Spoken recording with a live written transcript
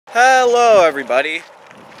Hello everybody,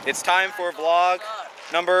 it's time for vlog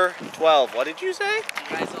number 12. What did you say? You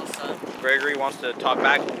guys all suck. Gregory wants to talk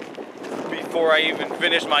back before I even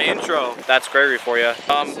finish my intro. That's Gregory for you.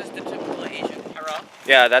 This is the typical Asian. Hello?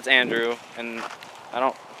 Yeah, that's Andrew, and I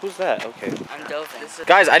don't, who's that? Okay. I'm Dothan.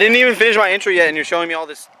 Guys, I didn't even finish my intro yet and you're showing me all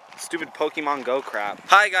this stupid Pokemon Go crap.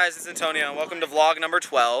 Hi guys, it's Antonio and welcome to vlog number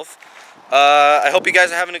 12. I hope you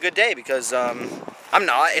guys are having a good day because I'm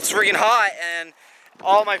not. It's freaking hot and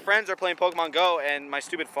all my friends are playing Pokemon Go and my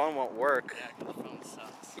stupid phone won't work. Yeah, the phone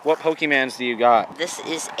sucks. What Pokemons do you got? This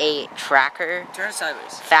is a tracker, Turn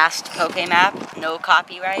sideways. fast Pokemap, no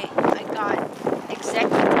copyright. I got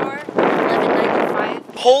Executor,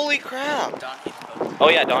 $11.95. Holy crap! Don hates Pokemon. Oh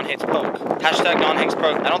yeah, Don hates Poke. Hashtag Don hates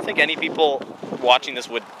Poke. I don't think any people watching this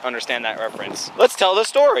would understand that reference. Let's tell the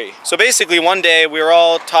story. So basically one day we were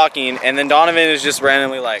all talking and then Donovan is just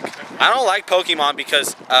randomly like, I don't like Pokemon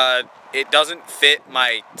because it doesn't fit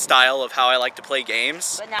my style of how I like to play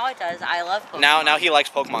games. But now it does. I love Pokemon. Now he likes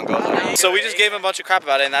Pokemon Go. So we just gave him a bunch of crap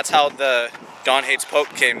about it and that's how the Don hates Poke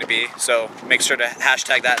came to be. So make sure to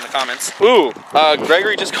hashtag that in the comments. Ooh,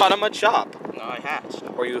 Gregory just caught a Machop. No, I hatched.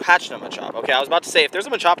 Or you hatched a Machop. Okay, I was about to say, if there's a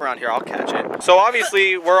Machop around here, I'll catch it. So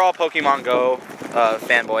obviously, we're all Pokemon Go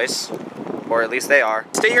fanboys. Or at least they are.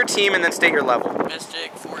 State your team and then state your level.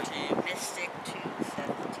 Mystic 14. Mystic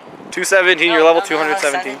 217. 217, your level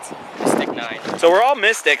 217. Mystic 9. So we're all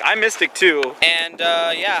Mystic. I'm Mystic too. And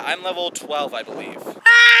yeah, I'm level 12, I believe.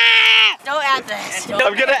 Don't add this.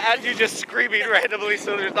 I'm gonna add you just screaming randomly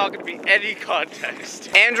so there's not gonna be any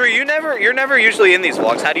context. Andrew, you're never usually in these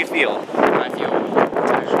vlogs. How do you feel? I feel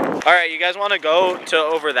tired. Alright, you guys wanna go to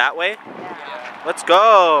over that way? Yeah. Let's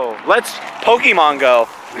go. Let's Pokemon Go.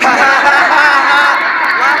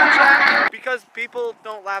 Because people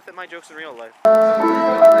don't laugh at my jokes in real life.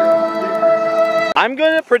 I'm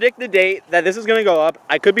gonna predict the date that this is gonna go up.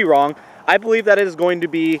 I could be wrong. I believe that it is going to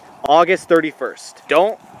be August 31st.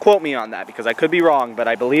 Don't quote me on that because I could be wrong, but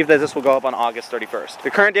I believe that this will go up on August 31st.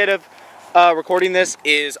 The current date of recording this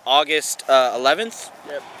is August 11th.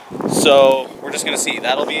 Yep. So we're just gonna see.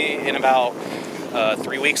 That'll be in about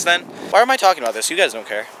 3 weeks then. Why am I talking about this? You guys don't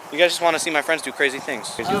care. You guys just want to see my friends do crazy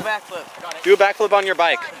things. Do a backflip. Got it. Do a backflip on your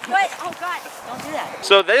bike. What? Oh God! Don't do that.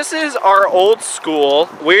 So this is our old school.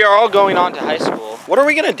 We are all going on to high school. What are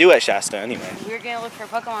we gonna do at Shasta anyway? We're gonna look for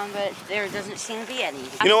Pokemon, but there doesn't seem to be any.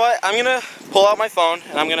 You know what? I'm gonna pull out my phone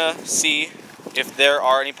and I'm gonna see if there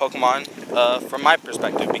are any Pokemon from my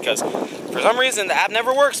perspective because for some reason the app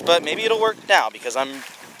never works, but maybe it'll work now because I'm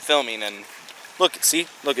filming and look, see?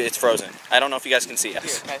 Look, it's frozen. I don't know if you guys can see it.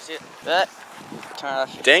 Here, can I see it? That. Turn it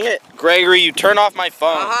off. Dang it, Gregory, you turn off my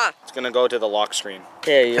phone. Uh-huh. It's gonna go to the lock screen.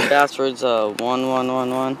 Okay, your password's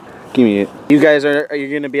 1111. Give me it. You guys are you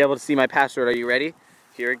gonna be able to see my password? Are you ready?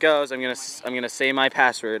 Here it goes. I'm gonna say my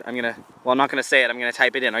password. I'm not gonna say it. I'm gonna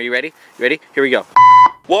type it in. Are you ready? You ready? Here we go.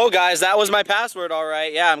 Whoa, guys, that was my password. All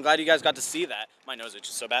right. Yeah, I'm glad you guys got to see that. My nose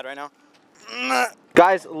itches so bad right now.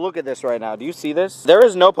 Guys, look at this right now. Do you see this? There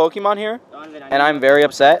is no Pokemon here, and I'm very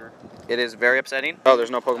upset. It is very upsetting. Oh, there's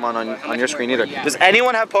no Pokemon on your screen either. Does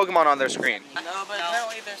anyone have Pokemon on their screen? No, but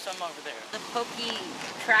apparently there's some over there. The Poke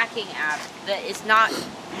tracking app that is not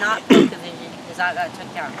Pokevision because I got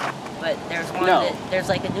took down. But there's one there's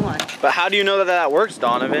like a new one. But how do you know that that works,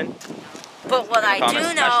 Donovan? But what I Comments,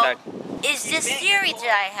 do know hashtag. is this theory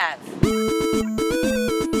that I have.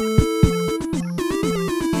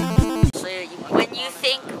 So when you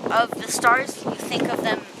think of the stars, you think of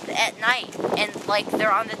them at night, and like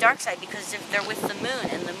they're on the dark side because they're with the moon,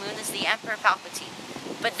 and the moon is the Emperor Palpatine.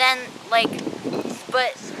 But then, like,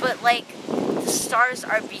 but like, the stars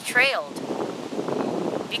are betrayed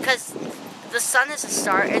because the sun is a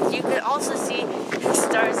star, and you could also see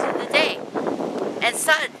stars in the day and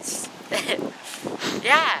suns.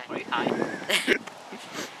 Yeah.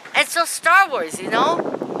 And so Star Wars, you know,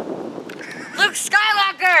 Luke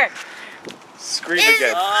Skywalker. Scream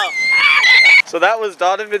again. So that was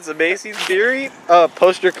Donovan's amazing theory.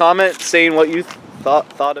 Post your comment saying what you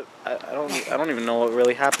thought of. I don't even know what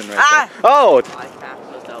really happened right there. Oh! Life hacks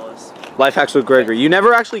with Ellis. Life hacks with Gregory. You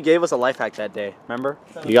never actually gave us a life hack that day, remember?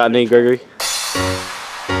 You got any, Gregory?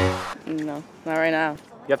 No, not right now.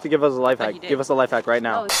 You have to give us a life hack. Give us a life hack right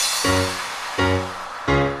now.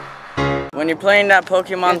 When you're playing that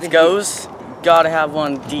Pokemon Go's, gotta have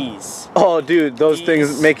one of these. Oh, dude, those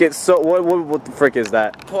things make it so. What the frick is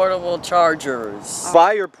that? Portable chargers.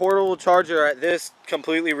 Buy your portable charger at this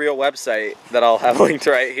completely real website that I'll have linked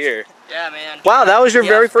right here. Yeah, man. Wow, that was your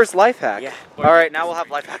very first life hack. Yeah. All right, now we'll have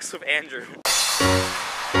life hacks with Andrew.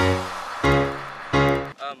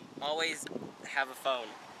 Always have a phone.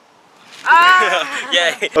 Ah!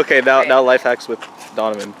 Yay. Okay, now life hacks with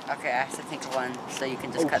Donovan. Okay, I have to think of one, so you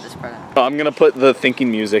can just cut this part out. Oh, I'm gonna put the thinking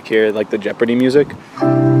music here, like the Jeopardy music.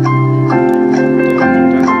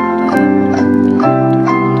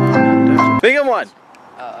 Think of one.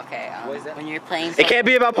 Oh, okay. When you're playing. It can't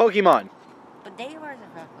be about Pokemon. But they are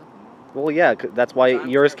about Pokemon. Well, yeah, that's why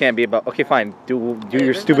yours can't be about. Okay, fine. Do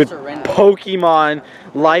your stupid Pokemon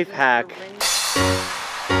life hack.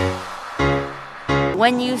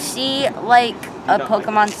 When you see like a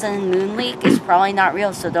Pokemon Sun and Moon leak, it's probably not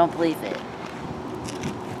real, so don't believe it.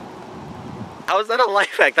 How is that a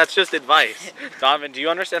life hack? That's just advice. Donovan, do you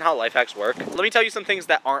understand how life hacks work? Let me tell you some things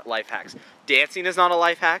that aren't life hacks. Dancing is not a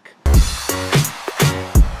life hack.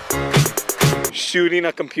 Shooting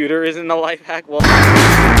a computer isn't a life hack. Well,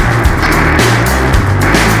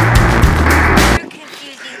 You're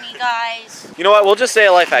confusing me, guys. you know what? We'll just say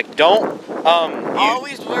a life hack. Don't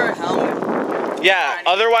Always wear a helmet. Yeah,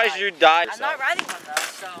 otherwise you die. I'm not riding one though,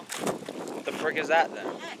 so. What the frick is that then?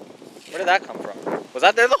 Where did that come from? Was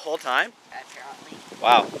that there the whole time? Apparently.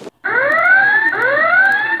 Wow.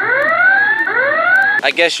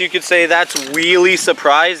 I guess you could say that's really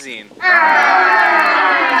surprising.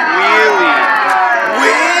 Really?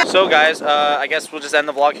 So guys, I guess we'll just end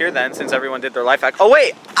the vlog here then, since everyone did their life hack. Oh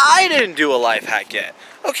wait, I didn't do a life hack yet.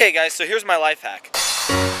 Okay guys, so here's my life hack.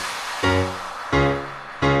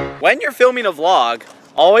 When you're filming a vlog,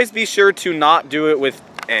 always be sure to not do it with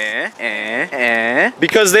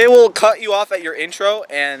because they will cut you off at your intro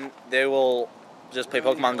and they will just play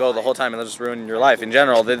Pokemon Go the whole time and they'll just ruin your life in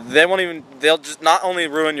general. They won't even, they'll just not only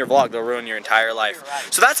ruin your vlog, they'll ruin your entire life.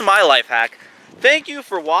 So that's my life hack. Thank you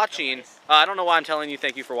for watching. I don't know why I'm telling you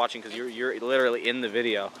thank you for watching because you're literally in the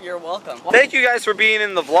video. You're welcome. Thank you guys for being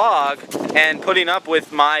in the vlog and putting up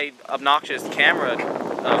with my obnoxious camera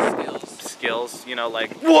skills, you know,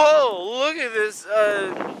 like, whoa, look at this,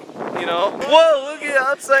 you know, whoa, look at it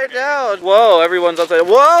upside down. Whoa, everyone's upside down.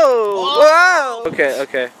 Whoa, whoa.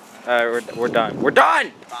 Okay. We're done. We're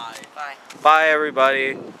done. Bye. Bye. Bye,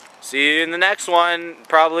 everybody. See you in the next one,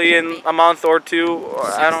 probably in a month or two. Or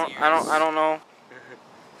I don't know.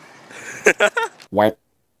 What?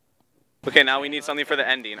 Okay, now we need something for the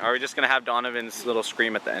ending. Are we just gonna have Donovan's little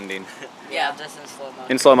scream at the ending? Yeah, just in slow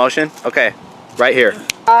motion. In slow motion? Okay, right here.